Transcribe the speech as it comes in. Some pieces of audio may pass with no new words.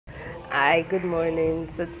Hi, good morning.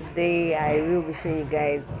 So today I will be showing you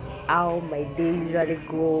guys how my day usually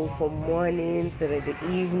go from morning to the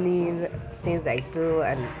evening, things I do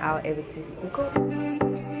and how everything is to go.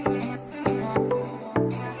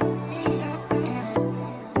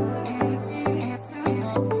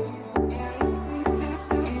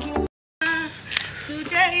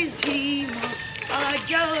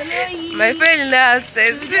 My friend now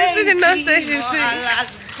says, "Since the nonsense she's saying."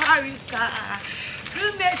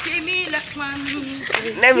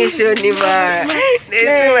 Let me show you more. This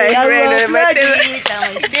is my friend on my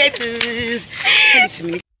status. Send it to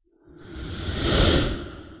me.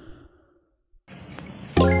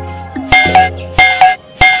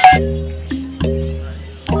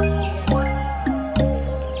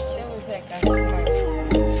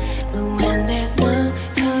 When there's no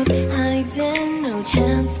hope hiding, no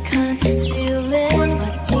chance concealing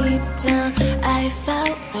what deep down I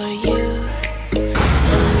felt for you.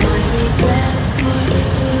 And I regret for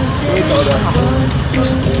losing someone who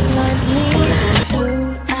loved me, who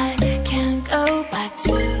I can't go back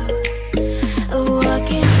to.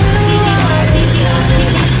 Walking through all the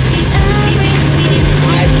darkness,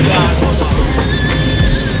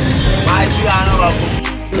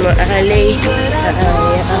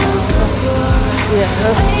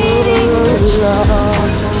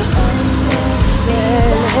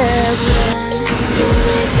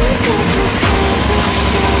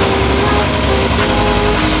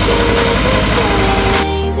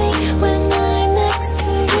 when I'm next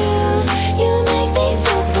to you, you make me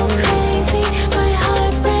feel so crazy. My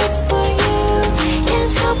heart breaks for you.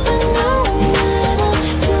 Can't help but knowing that I'm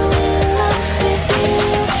still in love with you.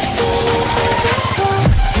 You make me feel so.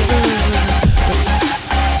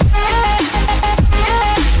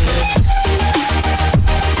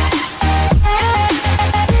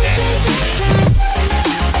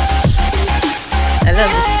 I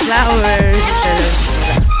love these flowers. I love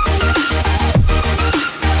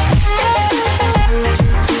this flower.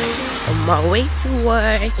 On my way to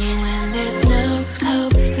work. When there's no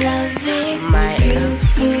hope loving My you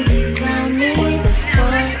saw me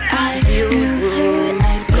before I knew who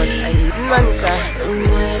I'd be.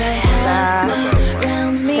 What I have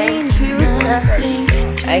around me, nothing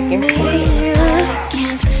to I can me. see you. I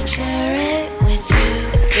can't share it with you.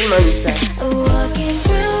 Good morning, sir. Walking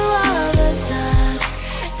through all the dust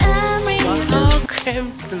and breathing. Welcome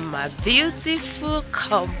to my beautiful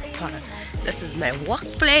compound. This is my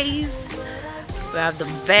workplace. We have the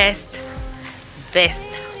best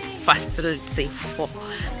facility for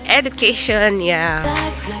education. Yeah.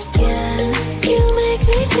 Back again. You make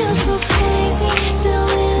me feel so crazy. Still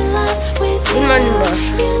in love with you. Good morning, ma.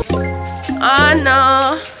 Oh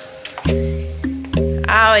no.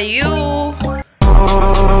 How are you?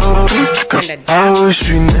 I wish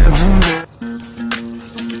we never met.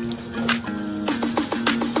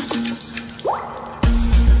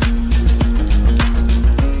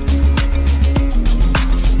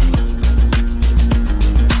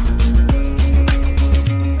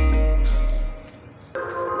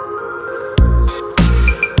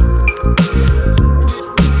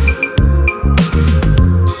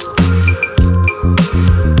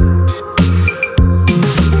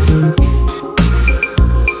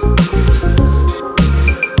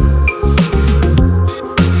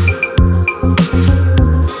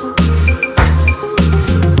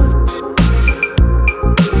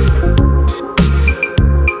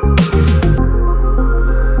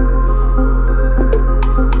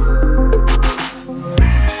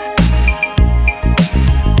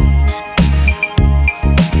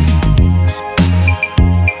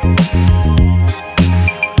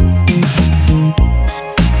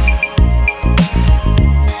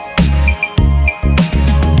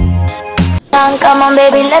 Come on,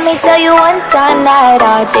 baby, let me tell you one time that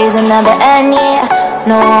our days will never end, yeah.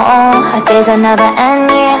 No, our days will never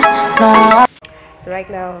end, yeah. No. So right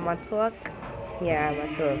now I'm at work. Yeah, I'm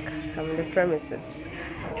at work. I'm in the premises.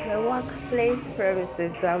 My workplace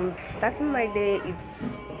premises. So I'm starting my day. It's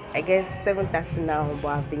I guess 7:30 now, but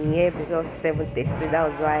I've been here before 7:30. That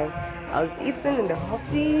was why I was eating in the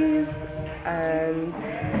office and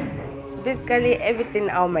basically everything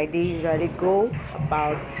how my day usually go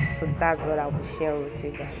about. So that's what I'll be sharing with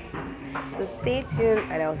you guys. So stay tuned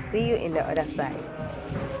and I'll see you in the other side.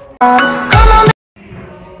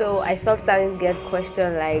 So I sometimes get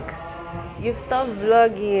questions like, you've stopped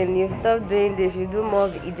vlogging, you've stopped doing this, you do more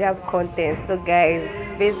of hijab content. So guys,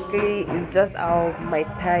 basically it's just how my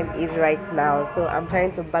time is right now. So I'm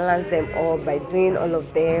trying to balance them all by doing all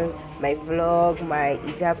of them, my vlog, my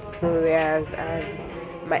hijab tutorials and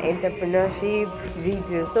my entrepreneurship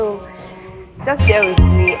videos. So just bear with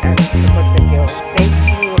me and support the girl. Thank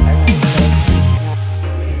you. And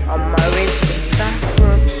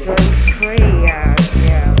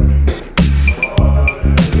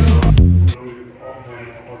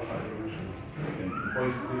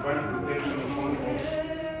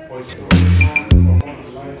So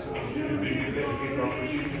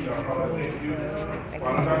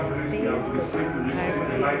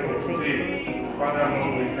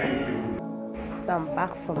I'm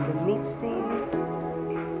back from the meeting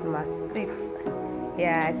to my seat.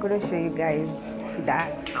 Yeah, I couldn't show you guys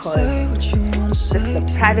that because this is a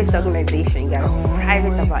private organization. You guys are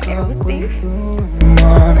private about everything.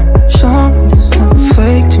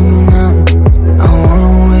 Fake to me now. I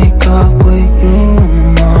wanna wake up with you in the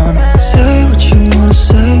morning. Say what you wanna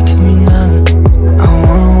say to me now. I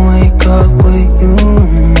wanna wake up with you in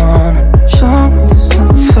the morning. Show me there's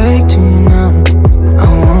nothing fake to me now. I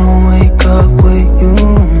wanna wake up with you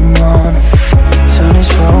in the morning. Turn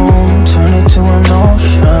this room, turn it to an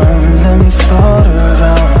ocean. Let me float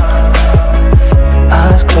around.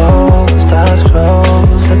 Eyes closed,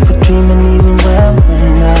 like we're dreaming even when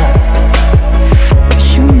we're not.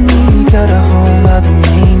 You and me got a whole other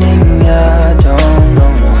meaning, I don't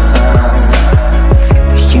know how.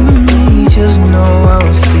 You and me just know how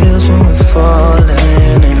it feels when we're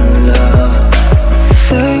falling in love.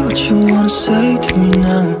 Say what you wanna say to me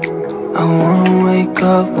now. I wanna wake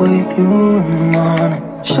up with you in the morning.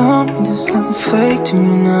 Show me there's nothing fake to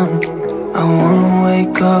me now. I wanna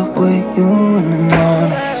wake up with you in the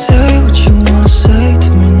morning. Say what you wanna say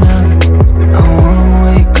to me now. I wanna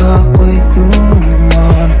wake up with you in the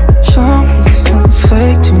morning. Show me there's nothing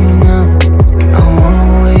fake to me now. I wanna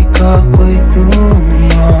wake up with you in the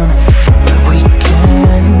morning. We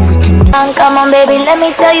can do. Come on, baby, let me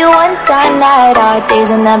tell you one time that our days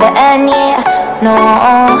will never end, yeah. No,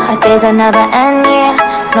 our days will never end, yeah.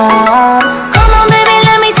 No. Come on, baby,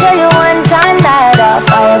 let me tell you one time that our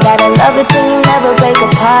fire got a love it till you never break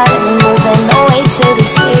apart. And we're moving away to the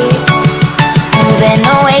sea. Moving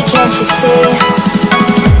away, can't you see?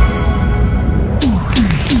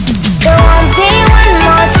 There won't be one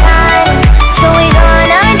more time, so we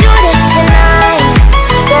gonna do this tonight.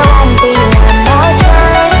 There won't be one more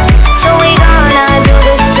time, so we gonna do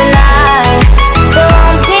this tonight. There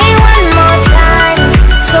won't be one more time,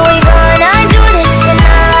 so we gonna do this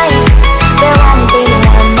tonight. There won't be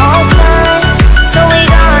one more time, so we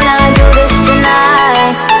gonna do this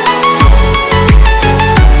tonight.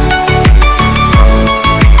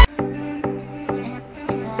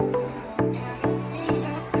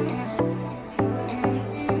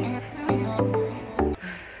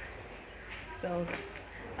 So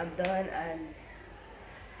I'm done, and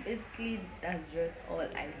basically that's just all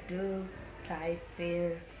I do: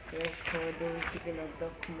 typing, recording, keeping up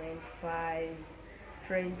document files,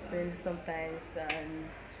 printing sometimes, and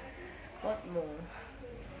what more?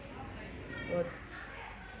 What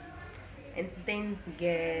entertains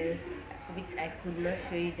guests, which I could not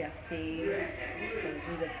show you their face because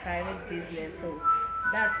it's a private business. So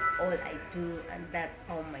that's all I do, and that's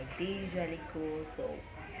how my day usually goes. So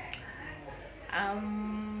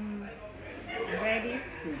I'm ready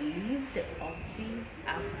to leave the office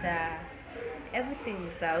after everything.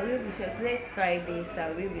 So I will be showing, today is Friday, so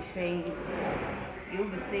I will be showing you, you'll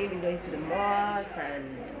be seeing me going to the mosque and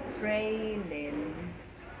praying, then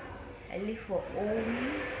I leave for home.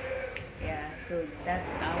 Yeah, so that's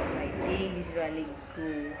how my day usually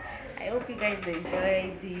go. I hope you guys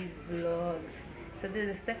enjoy this vlog. So this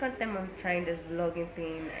is the second time I'm trying this vlogging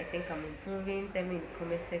thing. I think I'm improving. Tell me in the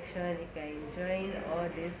comment section if you're enjoying all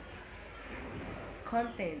this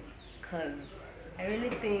content, because I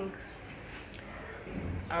really think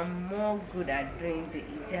I'm more good at doing the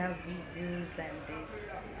hijab videos than this.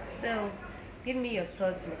 So give me your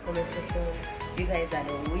thoughts in the comment section. You guys are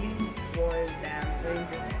the really ones that I'm doing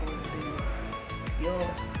this for, so your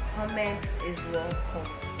comment is welcome.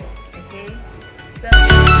 Okay, so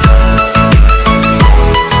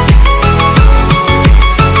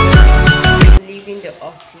leaving the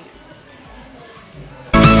office.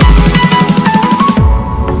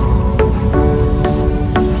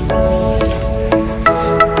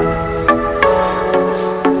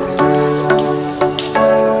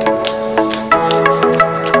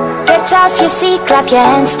 Get off your seat, clap your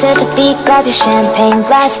hands to the beat, grab your champagne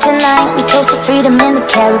glass tonight. We toast to freedom in the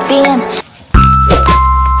Caribbean.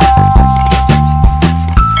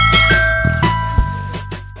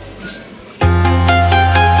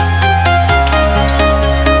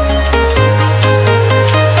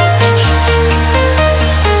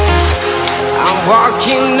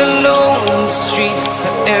 Walking alone, the streets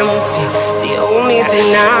are empty. The only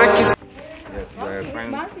thing I can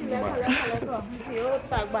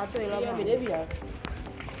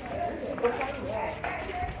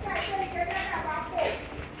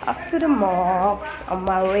Off to the mosque, on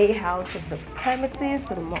my way out of the premises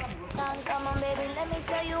to the mosque.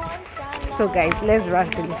 So guys, let's run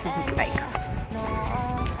to this like.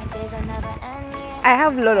 I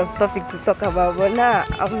have a lot of topic to talk about, but now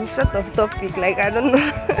I'm short of topic. Like I don't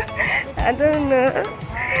know, I don't know.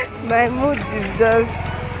 My mood is just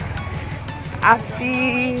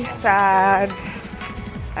happy, sad.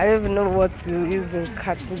 I don't even know what to use in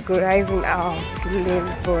categorizing our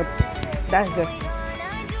feelings, but that's just.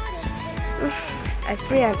 I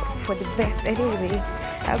pray for the best anyway.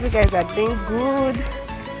 I hope you guys are doing good.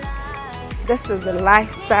 This is the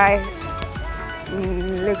lifestyle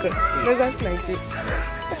in Lagos like this.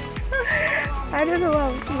 I don't know why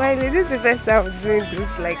I'm smiling. This is the first time I'm doing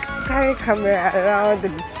this, like carrying camera around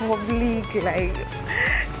in public, like.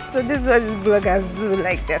 So this is what these bloggers do,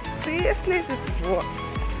 like that. Seriously, this is work.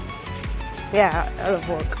 Yeah, out of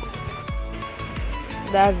work.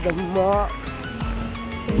 That's the mosque.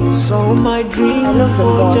 So my dream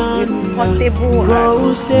for Jannah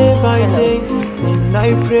grows day by day, and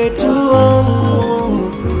I pray to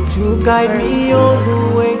guide me all the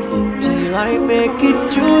way till I make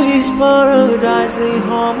it to His paradise. The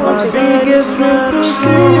home of biggest dreams to see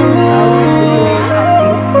you,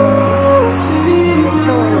 see you.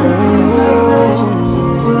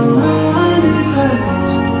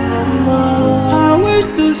 I wish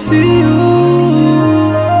to see you.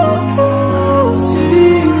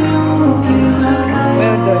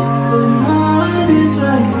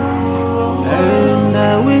 And I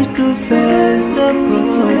wish to face the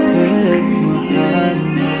prophet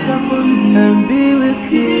and be with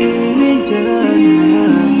him in Jannah.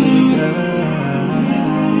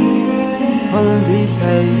 On this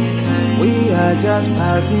side, we are just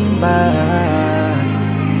passing by,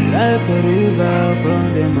 like a river from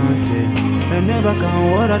the mountain, and never can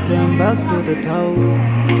water turn back to the town.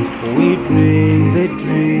 We dream the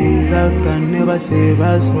dreams that can never save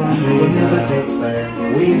us from the never take fire.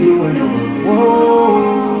 We do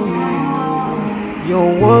whoa. Your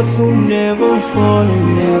words will never fall,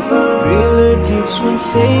 never. Relatives won't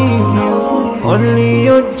save you. Only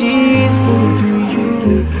your deeds will do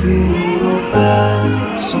you good or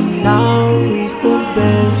bad. So now is the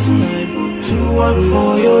best time to work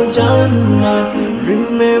for your Jannah.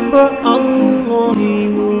 Remember Allah, He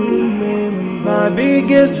will remember. My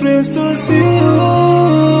biggest dreams to see you,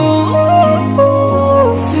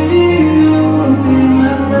 see you in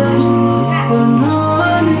my life, but no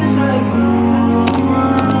one is like you.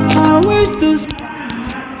 I wish to see.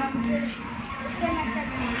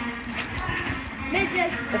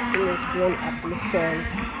 Just finished doing ablution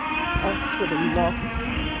off to the mosque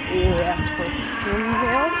area for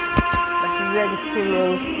females. Like where the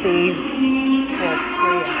female stays for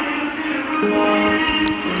prayer. Love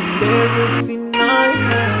and everything I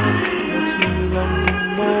have makes me long for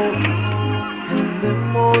more. And the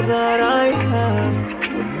more that I have,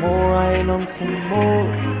 the more I long for more.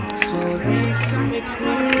 So this makes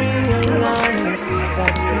me realize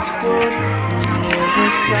that this world will never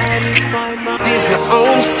satisfy my. This is my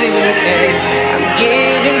own ceiling, and I'm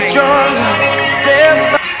getting stronger. Step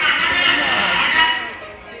by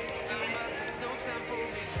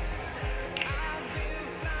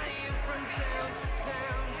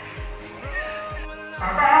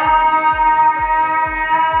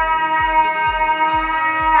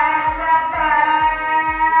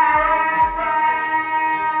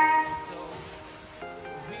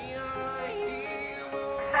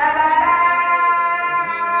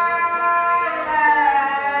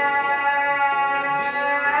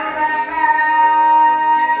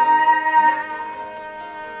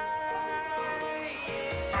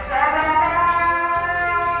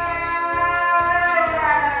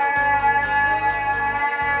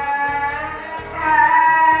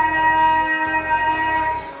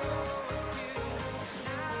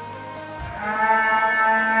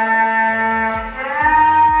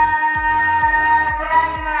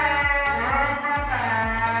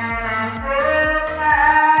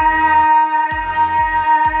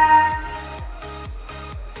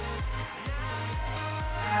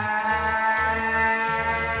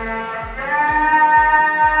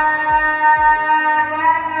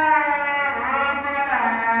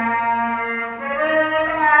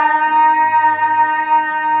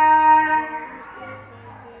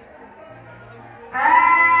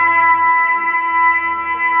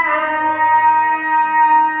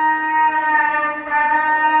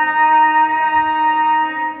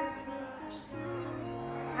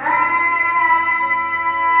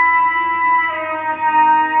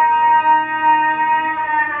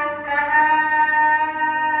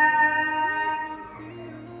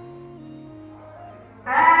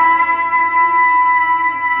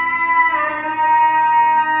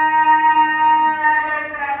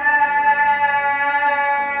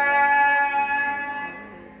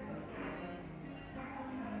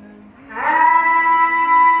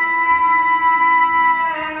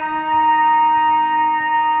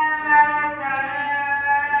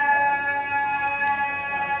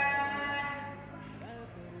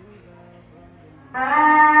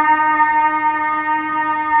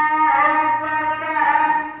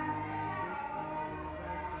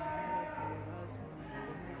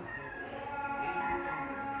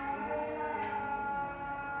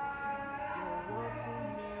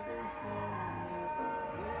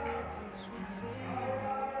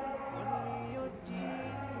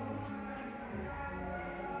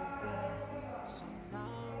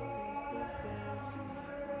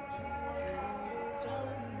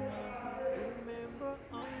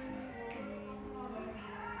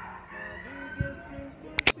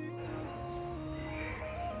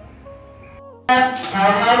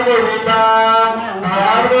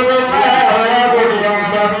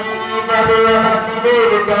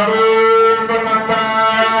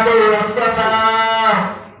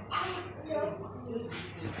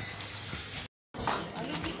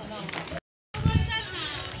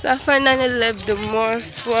So I finally left the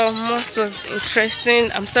mosque. Well, mosque was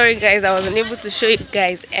interesting. I'm sorry guys, I wasn't able to show you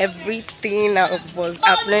guys everything that was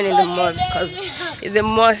happening in the mosque because it's a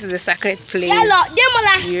mosque, it's a sacred place.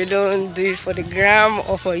 You don't do it for the gram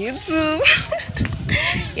or for YouTube.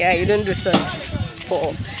 Yeah, you don't do such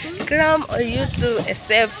for gram or YouTube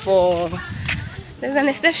except for, there's an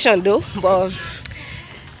exception though, but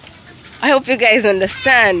I hope you guys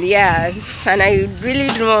understand. Yeah, and I really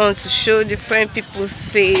don't want to show different people's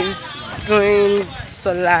face doing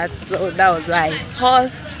salat, so that was why I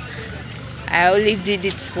paused. I only did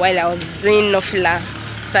it while I was doing nafila,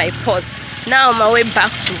 so I paused. Now on my way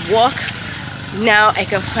back to work, now I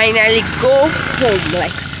can finally go home.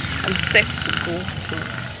 Like, I'm set to go home.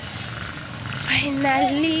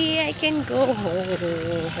 Finally I can go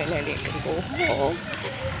home. Finally I can go home.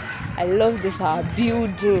 I love this our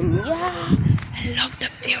building. Yeah, I love the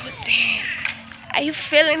building. Are you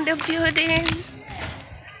feeling the building?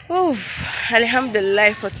 Oof,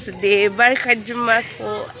 Alhamdulillah for today. Barakat Jumu'ah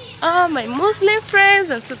for all my Muslim friends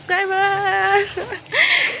and subscribers.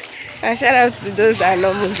 And shout out to those that are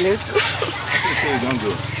not Muslim too. You don't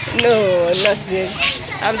go. No, not yet.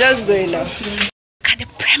 I'm just going now. Look at the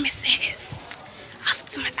premises.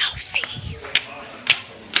 After my outfits.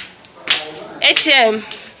 HM.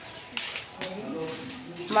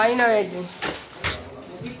 Mine already.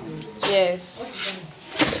 Yes.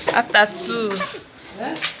 After 2.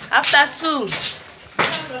 After 2.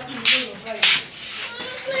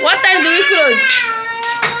 What time do we close?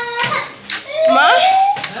 Ma?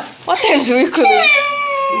 What time do we close?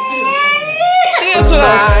 3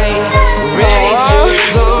 o'clock. Ready to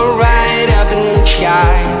go right up in the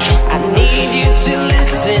sky. I need you to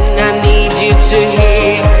listen, I need you to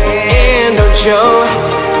hear, and don't show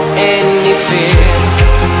any fear.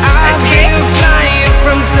 I've been flying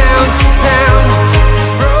from town to town,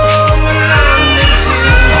 from London to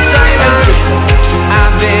Taiwan.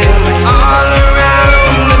 I've been all around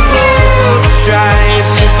the globe trying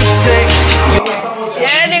to protect you.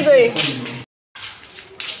 Yeah, they go.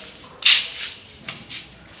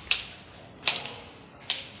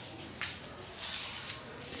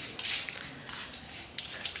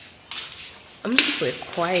 I'm looking for a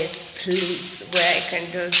quiet place where I can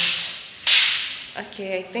just.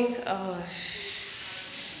 Okay, I think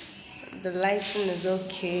the lighting is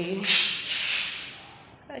okay.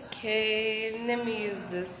 Okay, let me use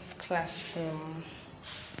this classroom.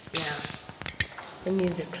 Yeah, let me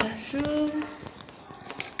use the classroom.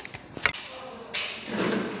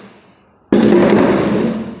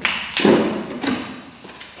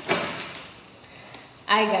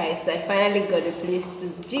 Hi guys, so I finally got a place to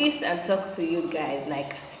gist and talk to you guys.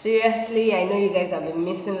 Like, seriously, I know you guys have been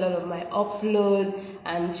missing a lot of my upload,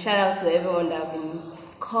 and shout out to everyone that have been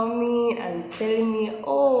coming and telling me,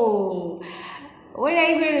 oh, when are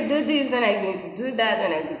you going to do this, when are you going to do that,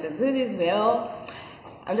 when are you going to do this? Well,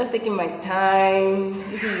 I'm just taking my time.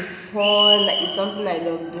 It is fun, like it's something I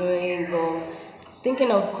love doing, but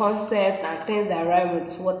thinking of concept and things that rhyme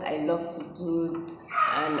with what I love to do,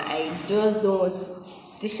 and I just don't want to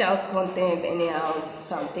dish out content anyhow,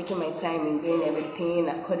 so I'm taking my time in doing everything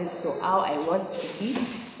according to how I want it to be.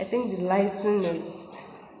 I think the lighting is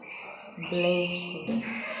blinking.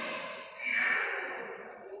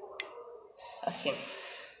 Okay,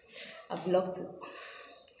 I've locked it.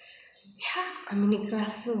 Yeah, I'm in a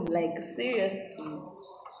classroom, like seriously,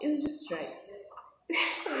 is this right?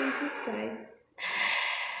 Is this right?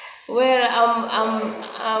 Well,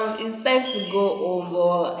 it's time to go home,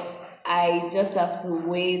 but I just have to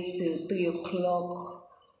wait till 3 o'clock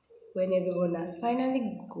when everyone has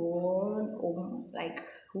finally gone home. Like,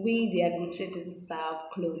 we, the administrative staff,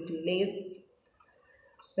 close late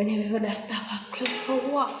when everyone has staff have closed for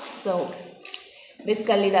work. So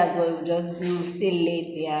basically, that's what we just do. Stay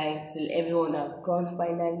late behind till everyone has gone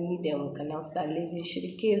finally. Then we can now start leaving. Should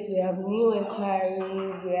the case, we have new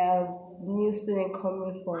enquiries, we have new students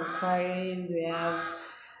coming for enquiries, we have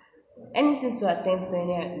anything to attend to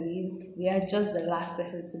any at least. We are just the last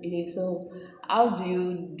person to leave. So how do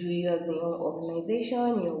you do yours in your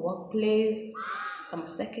organization, your workplace? I'm a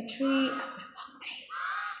secretary at my workplace,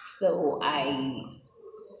 so I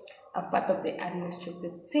am part of the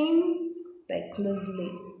administrative team. So I close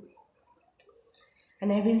late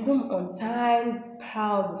and I resume on time,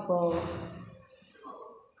 proud for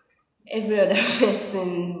every other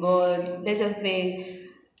person. But let's just say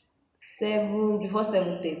before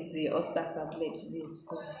 7:30, all staffs are meant to be in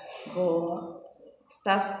school. But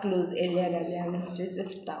staffs close earlier than the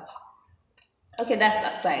administrative staff. Okay,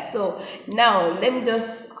 that's aside. So now let me just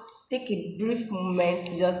take a brief moment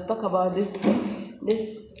to just talk about this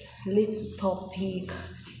little topic,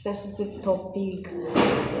 sensitive topic.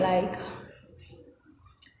 Like,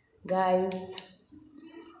 guys,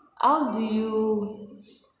 how do you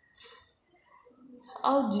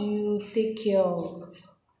take care of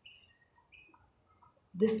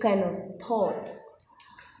this kind of thoughts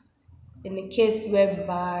in a case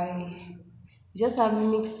whereby you just have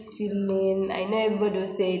mixed feeling? I know everybody will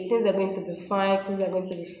say things are going to be fine,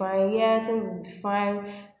 yeah, things will be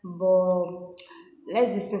fine, but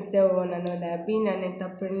let's be sincere with one another. Being an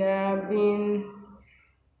entrepreneur, being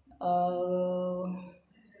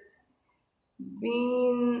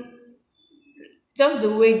just the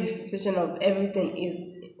way the situation of everything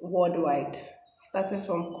is worldwide, starting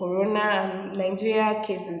from Corona, and Nigeria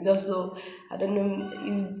case is just so, I don't know,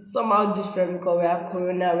 it's somehow different because we have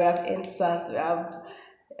Corona, we have enquiries, we have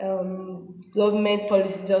government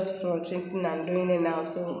policy just frustrating and doing it now.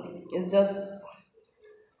 So it's just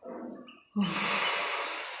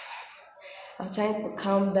I'm trying to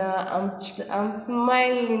calm down. I'm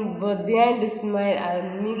smiling, but behind the smile are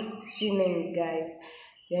mixed feelings, guys.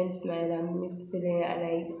 Behind the smile are mixed feelings, and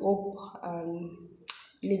I hope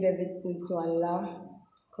leave everything to Allah,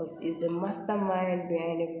 because He's the mastermind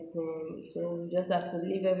behind everything. So we just have to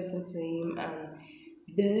leave everything to Him and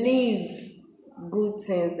believe good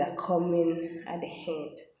things are coming at the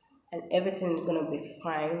end, and everything is gonna be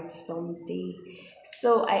fine someday.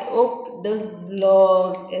 So I hope this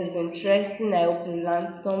vlog is interesting. I hope you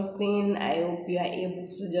learned something. I hope you are able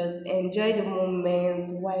to just enjoy the moment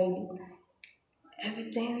while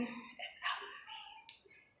everything is out.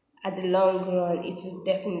 At the long run, it will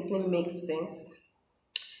definitely make sense.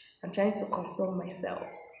 I'm trying to console myself.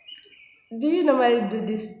 Do you normally do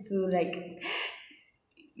this too? Like,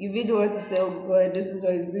 you really want to say, oh God, this is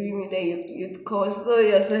what is doing me, then you console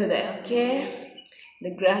yourself that, okay,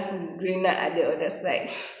 the grass is greener at the other side.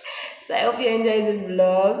 So I hope you enjoyed this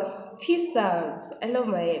vlog. Peace out. I love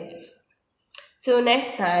my eps. Till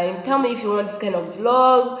next time, tell me if you want this kind of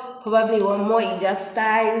vlog. Probably you want more hijab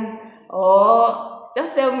styles, or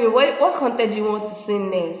just tell me what content you want to see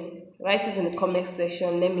next. Write it in the comment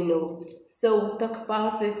section. Let me know. So we'll talk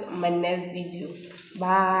about it in my next video.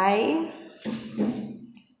 Bye.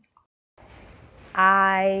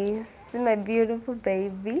 I see my beautiful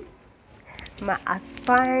baby, my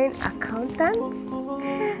aspiring accountant.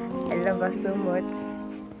 I love her so much.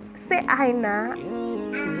 Say hi now.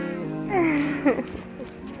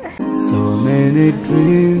 So many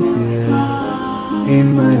dreams, yeah,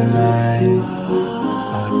 in my life.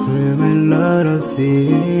 I dream a lot of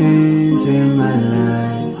things in my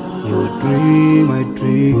life. You dream, I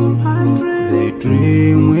dream. They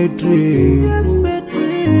dream, we dream.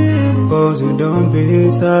 Cause we don't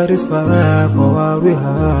be satisfied for what we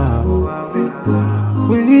have.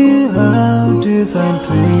 We have different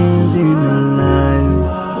dreams in our life.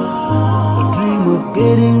 We dream of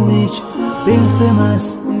getting rich, being famous,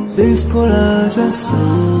 being scholars and so.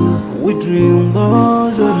 We dream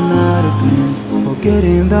those ordinary dreams,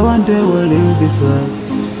 forgetting that one day we'll leave this world.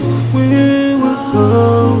 We will go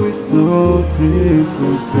with no dream,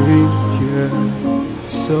 yeah.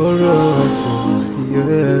 Sorrowful,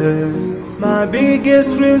 yeah. My biggest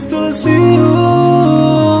dreams to see you,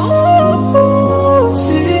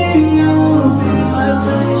 be my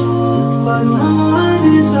friend, but no one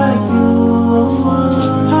is like you.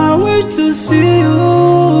 I wish to see you,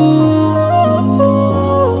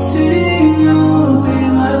 be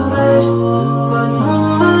my friend, but no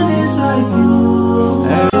one is like you.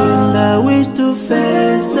 And I wish to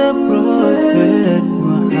face the prophet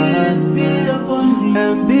Muhammad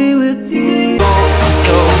and be with you.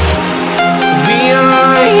 We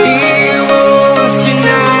are heroes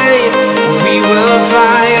tonight. We will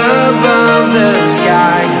fly above the sky.